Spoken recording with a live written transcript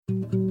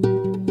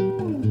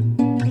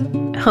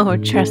Oh,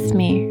 trust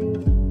me,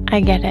 I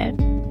get it.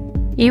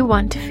 You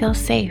want to feel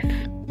safe.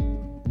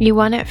 You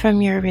want it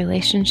from your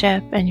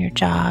relationship and your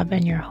job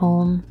and your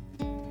home.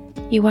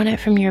 You want it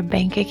from your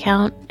bank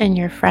account and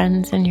your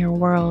friends and your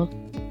world.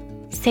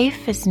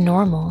 Safe is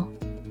normal.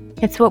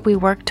 It's what we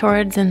work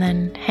towards and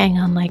then hang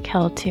on like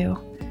hell to.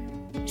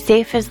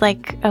 Safe is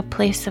like a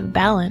place of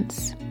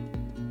balance,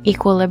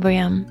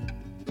 equilibrium.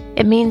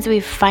 It means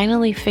we've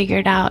finally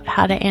figured out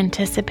how to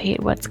anticipate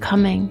what's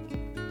coming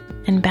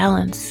and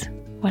balance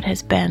what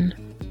has been.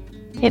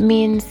 It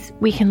means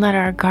we can let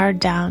our guard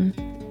down,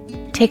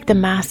 take the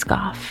mask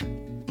off,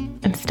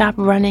 and stop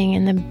running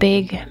in the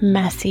big,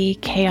 messy,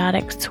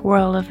 chaotic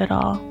swirl of it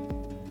all.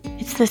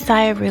 It's the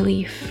sigh of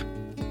relief.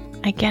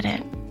 I get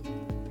it.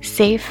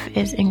 Safe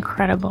is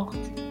incredible.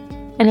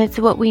 And it's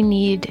what we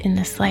need in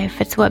this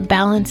life. It's what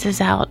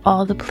balances out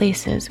all the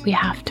places we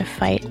have to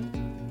fight.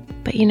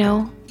 But you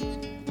know,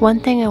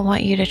 one thing I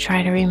want you to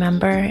try to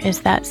remember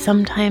is that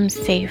sometimes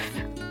safe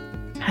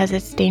has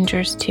its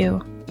dangers too.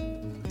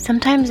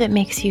 Sometimes it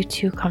makes you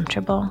too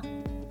comfortable.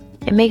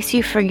 It makes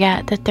you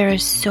forget that there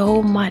is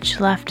so much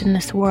left in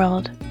this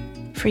world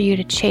for you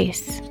to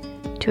chase,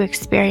 to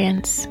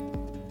experience,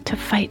 to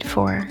fight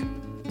for,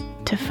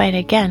 to fight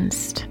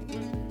against.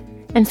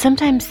 And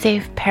sometimes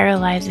safe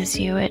paralyzes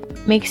you.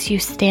 It makes you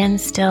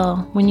stand still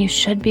when you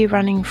should be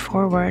running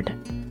forward.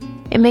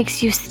 It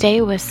makes you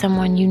stay with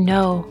someone you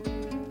know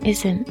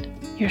isn't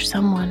your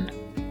someone.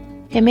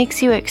 It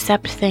makes you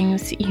accept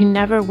things you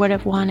never would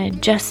have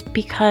wanted just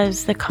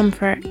because the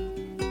comfort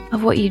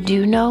of what you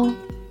do know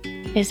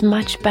is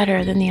much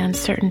better than the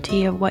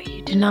uncertainty of what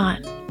you do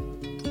not.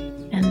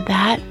 And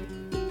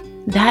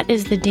that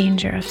is the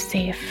danger of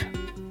safe.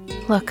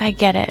 Look, I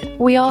get it.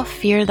 We all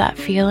fear that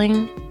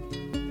feeling,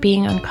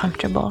 being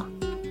uncomfortable,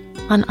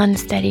 on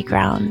unsteady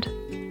ground.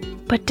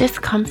 But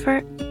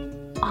discomfort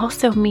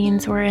also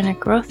means we're in a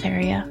growth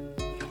area,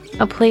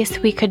 a place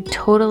we could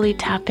totally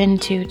tap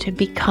into to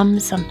become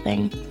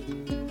something,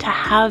 to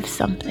have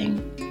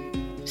something,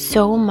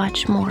 so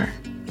much more.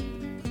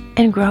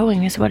 And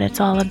growing is what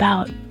it's all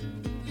about.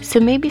 So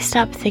maybe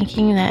stop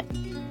thinking that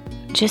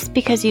just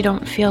because you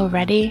don't feel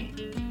ready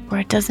or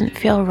it doesn't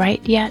feel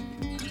right yet,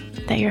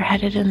 that you're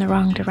headed in the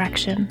wrong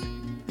direction.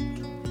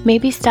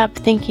 Maybe stop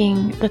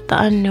thinking that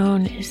the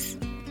unknown is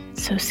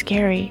so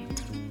scary.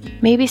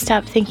 Maybe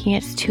stop thinking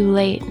it's too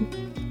late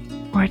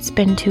or it's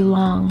been too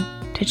long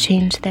to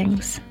change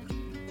things.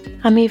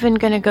 I'm even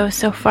going to go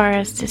so far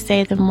as to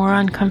say the more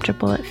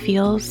uncomfortable it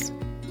feels,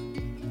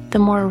 the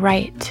more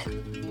right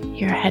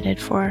you're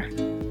headed for.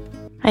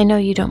 I know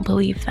you don't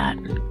believe that,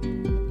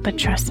 but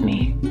trust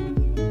me,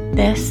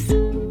 this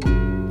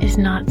is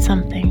not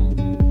something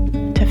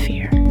to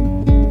fear.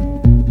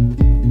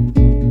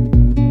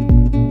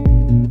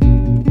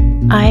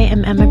 I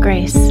am Emma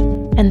Grace,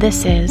 and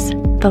this is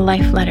The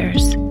Life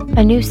Letters,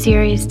 a new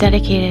series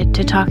dedicated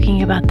to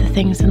talking about the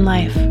things in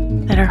life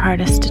that are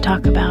hardest to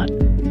talk about.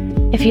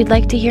 If you'd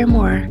like to hear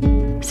more,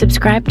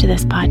 subscribe to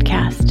this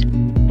podcast,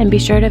 and be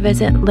sure to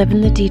visit Live in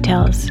the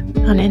Details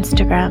on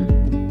Instagram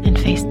and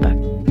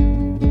Facebook.